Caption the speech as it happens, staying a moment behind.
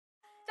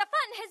The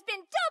fun has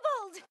been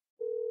doubled!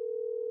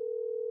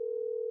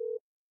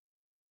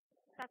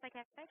 Southside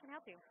Cafe can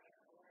help you.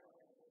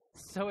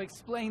 So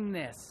explain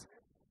this.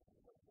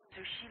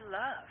 Sushi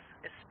love,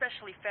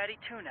 especially fatty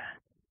tuna.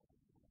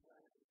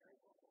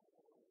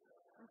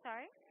 I'm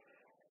sorry?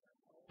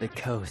 The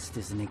coast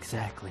isn't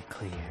exactly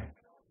clear.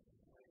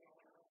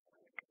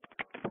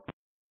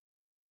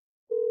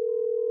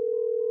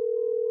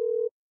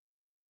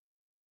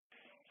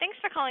 Thanks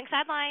for calling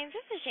Sidelines.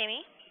 This is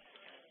Jamie.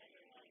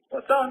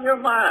 What's on your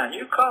mind?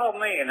 You call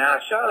me. Now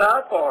shut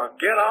up or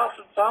get off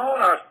the phone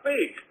or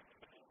speak.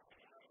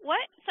 What?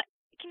 So,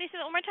 can you say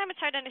that one more time? It's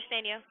hard to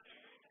understand you.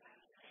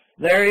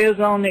 There is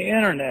on the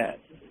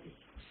internet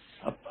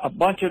a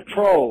bunch of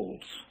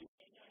trolls.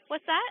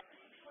 What's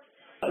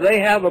that? They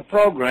have a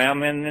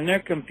program in their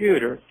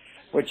computer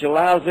which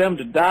allows them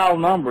to dial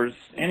numbers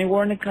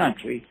anywhere in the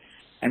country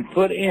and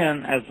put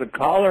in as the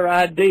caller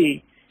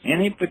ID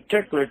any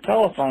particular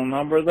telephone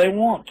number they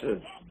want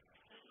to.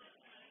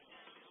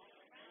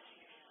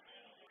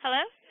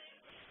 Hello?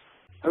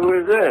 Who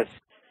is this?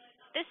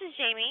 This is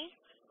Jamie.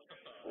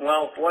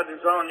 Well, what is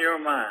on your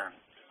mind?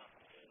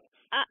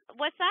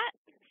 What's that?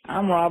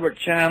 I'm Robert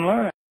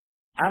Chandler.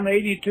 I'm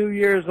 82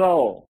 years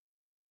old.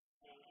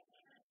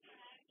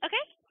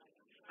 Okay.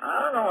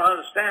 I don't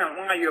understand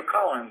why you're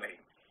calling me.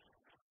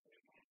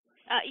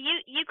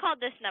 You called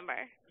this number.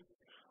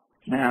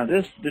 Now,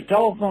 the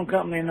telephone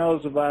company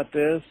knows about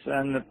this,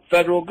 and the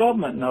federal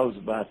government knows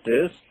about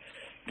this,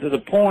 to the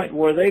point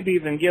where they've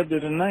even given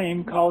it a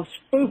name called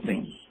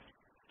spoofing.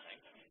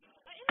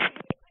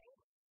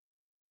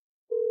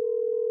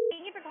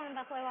 Thank you for calling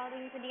Buffalo Wild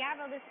Wings in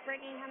Diablo. This is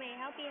Brittany. How may I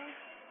help you?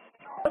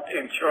 What's the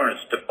insurance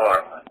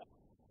department?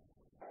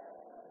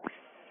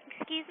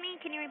 Excuse me?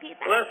 Can you repeat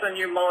that? Listen,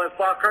 you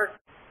motherfucker.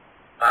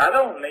 I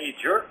don't need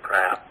your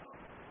crap.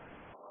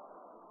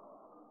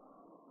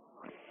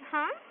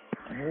 Huh?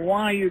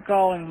 Why are you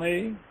calling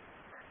me?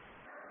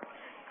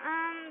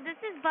 This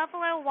is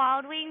Buffalo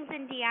Wild Wings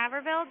in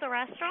D'Iberville, the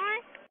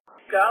restaurant.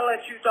 I'll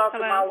let you talk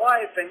Hello? to my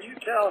wife and you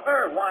tell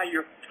her why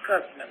you're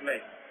cussing at me.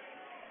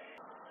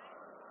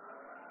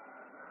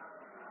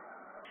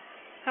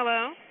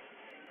 Hello?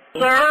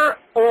 Sir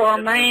or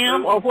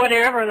ma'am or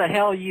whatever the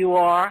hell you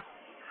are.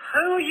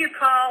 Who are you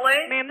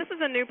calling? Ma'am, this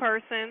is a new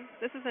person.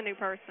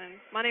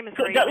 My name is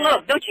Look,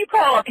 Grace. don't you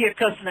call up here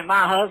cussing at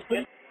my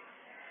husband.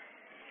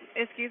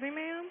 Excuse me,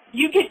 ma'am?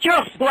 You get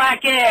your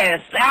black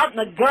ass out in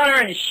the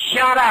gutter and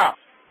shut up.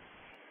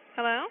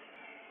 Hello?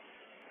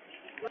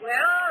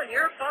 Well,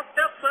 you're fucked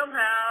up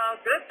somehow.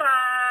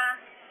 Goodbye.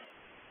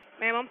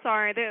 Ma'am, I'm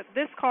sorry.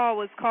 This call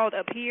was called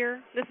up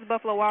here. This is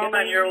Buffalo Wild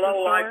Get in Wings. your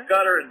low-life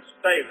gutter and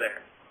stay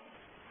there.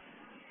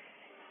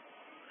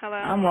 Hello?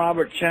 I'm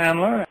Robert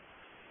Chandler.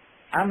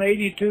 I'm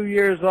 82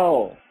 years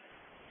old.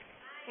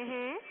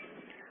 Mm-hmm.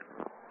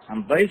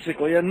 I'm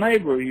basically a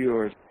neighbor of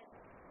yours.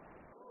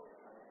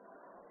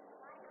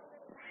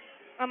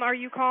 Are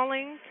you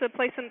calling to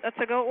place a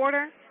to-go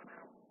order?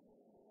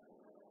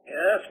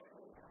 Yes.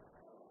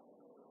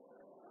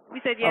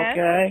 You said yes?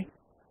 Okay.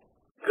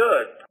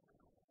 Good.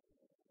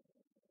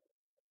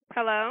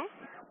 Hello?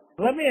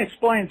 Let me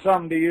explain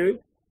something to you.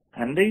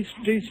 And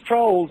these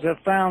trolls have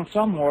found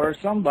somewhere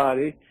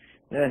somebody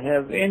that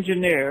have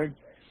engineered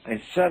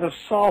a set of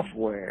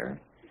software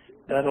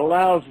that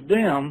allows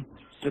them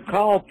to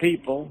call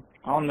people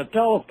on the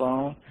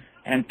telephone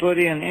and put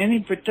in any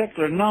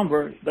particular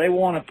number they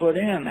want to put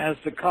in as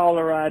the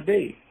caller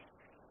ID.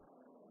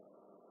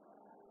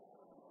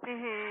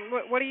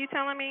 Mm-hmm. What are you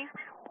telling me?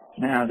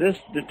 Now, the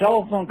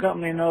telephone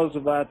company knows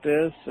about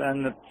this,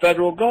 and the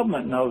federal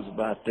government knows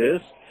about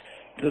this,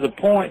 to the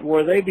point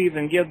where they've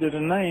even given it a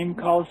name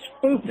called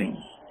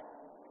spoofing.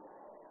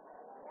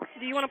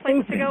 Do you want to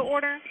place a to-go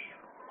order?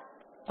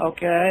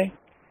 Okay.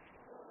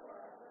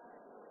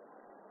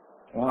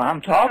 Well,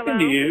 I'm talking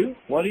to you.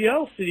 What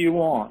else do you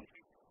want?